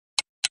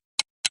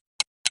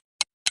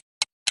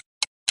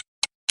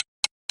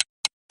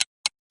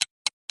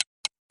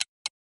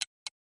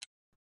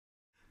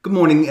Good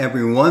morning,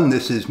 everyone.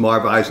 This is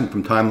Marv Eisen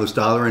from Timeless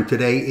Dollar, and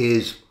today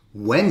is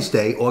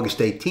Wednesday, August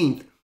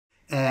 18th.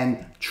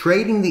 And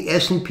trading the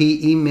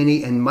S&P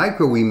E-mini and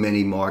Micro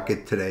E-mini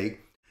market today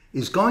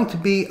is going to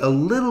be a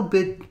little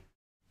bit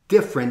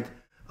different,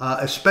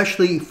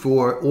 especially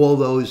for all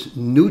those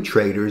new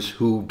traders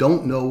who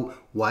don't know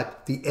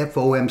what the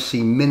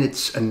FOMC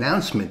minutes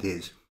announcement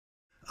is.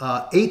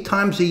 8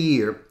 times a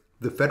year,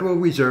 the Federal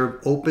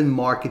Reserve Open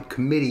Market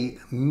Committee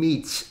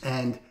meets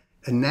and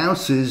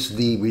announces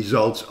the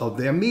results of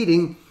their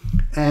meeting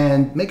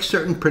and makes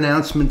certain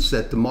pronouncements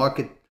that the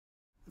market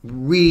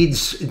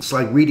reads. It's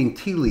like reading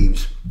tea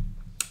leaves.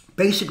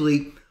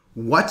 Basically,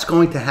 what's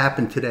going to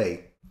happen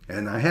today.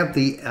 And I have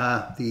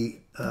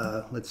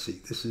let's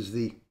see, this is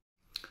the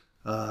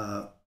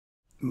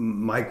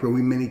Micro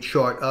E-mini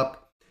chart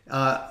up.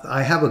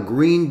 I have a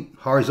green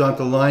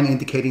horizontal line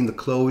indicating the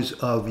close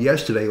of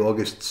yesterday,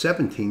 August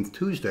 17th,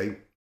 Tuesday.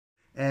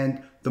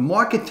 And the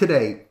market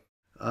today,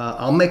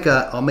 I'll make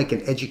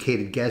an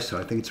educated guess.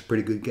 I think it's a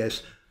pretty good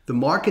guess. The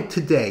market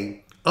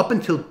today, up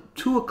until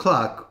 2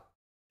 o'clock,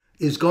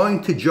 is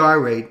going to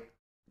gyrate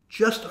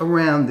just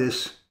around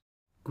this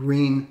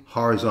green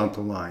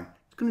horizontal line.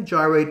 It's going to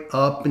gyrate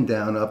up and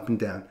down, up and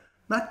down.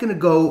 Not going to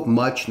go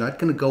much, not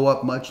going to go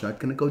up much, not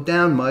going to go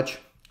down much.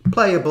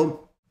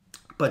 Playable,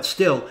 but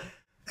still,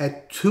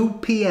 at 2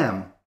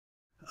 p.m.,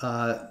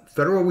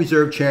 Federal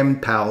Reserve Chairman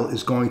Powell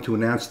is going to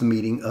announce the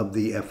meeting of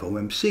the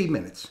FOMC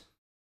minutes.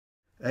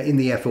 In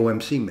the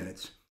FOMC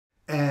minutes.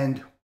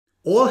 And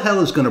all hell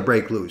is going to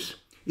break loose.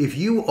 If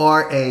you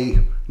are a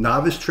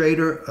novice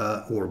trader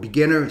or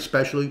beginner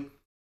especially,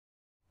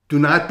 do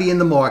not be in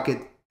the market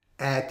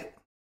at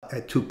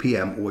 2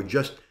 p.m. or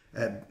just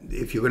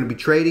if you're going to be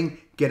trading,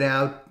 get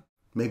out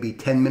maybe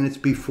 10 minutes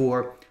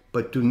before,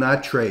 but do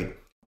not trade.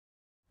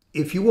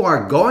 If you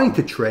are going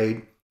to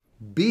trade,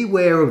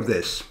 beware of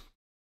this.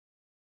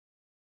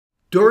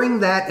 During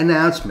that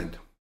announcement,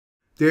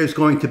 there's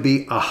going to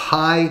be a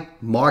high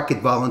market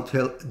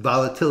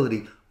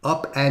volatility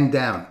up and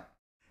down.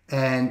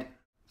 And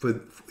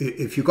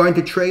if you're going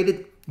to trade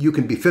it, you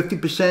can be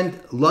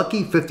 50%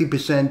 lucky,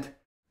 50%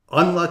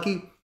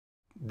 unlucky.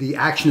 The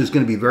action is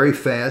going to be very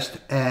fast.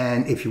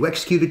 And if you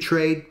execute a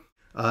trade,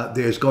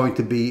 there's going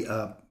to be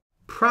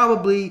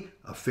probably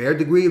a fair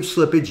degree of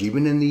slippage,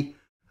 even in the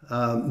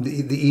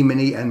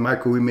E-mini and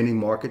Micro E-mini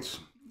markets,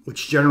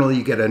 which generally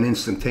you get an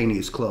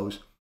instantaneous close.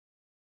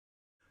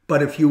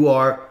 But if you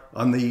are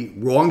on the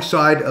wrong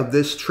side of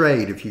this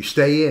trade, if you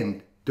stay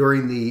in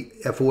during the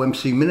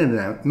FOMC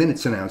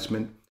minutes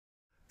announcement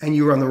and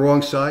you're on the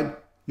wrong side,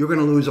 you're going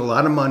to lose a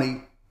lot of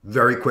money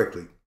very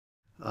quickly.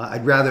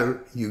 I'd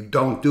rather you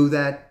don't do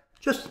that.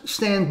 Just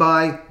stand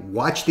by,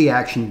 watch the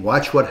action,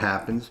 watch what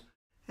happens,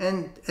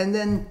 and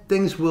then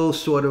things will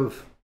sort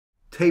of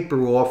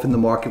taper off and the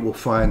market will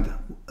find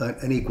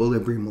an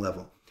equilibrium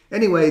level.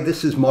 Anyway,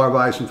 this is Marv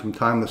Eisen from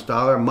Timeless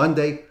Dollar.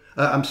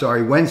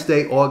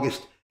 Wednesday,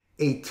 August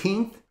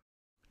 18th.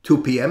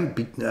 2 p.m.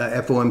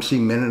 FOMC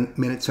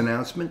minutes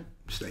announcement.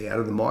 Stay out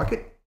of the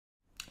market.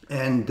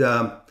 And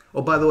oh,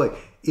 by the way,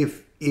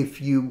 if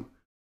you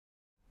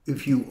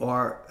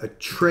are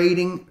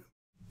trading,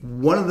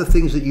 one of the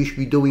things that you should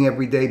be doing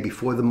every day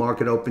before the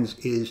market opens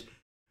is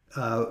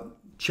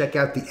check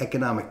out the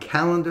economic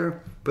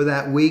calendar for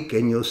that week,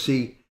 and you'll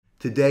see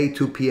today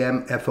 2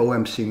 p.m.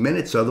 FOMC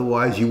minutes.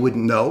 Otherwise, you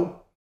wouldn't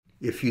know.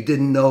 If you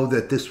didn't know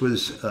that this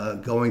was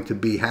going to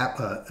be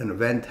an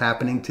event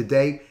happening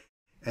today,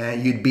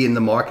 and you'd be in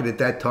the market at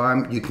that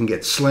time, you can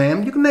get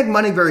slammed. You can make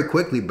money very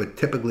quickly, but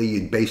typically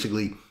you'd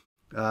basically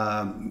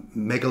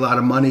make a lot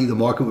of money. The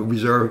market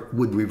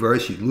would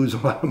reverse. You'd lose a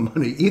lot of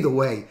money. Either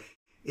way,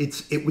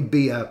 it would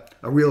be a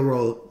real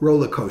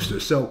roller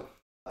coaster. So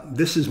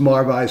this is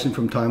Marv Eisen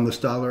from Timeless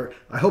Dollar.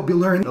 I hope you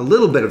learned a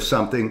little bit of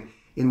something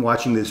in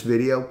watching this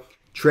video.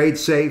 Trade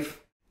safe,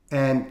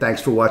 and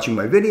thanks for watching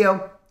my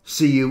video.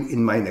 See you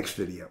in my next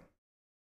video.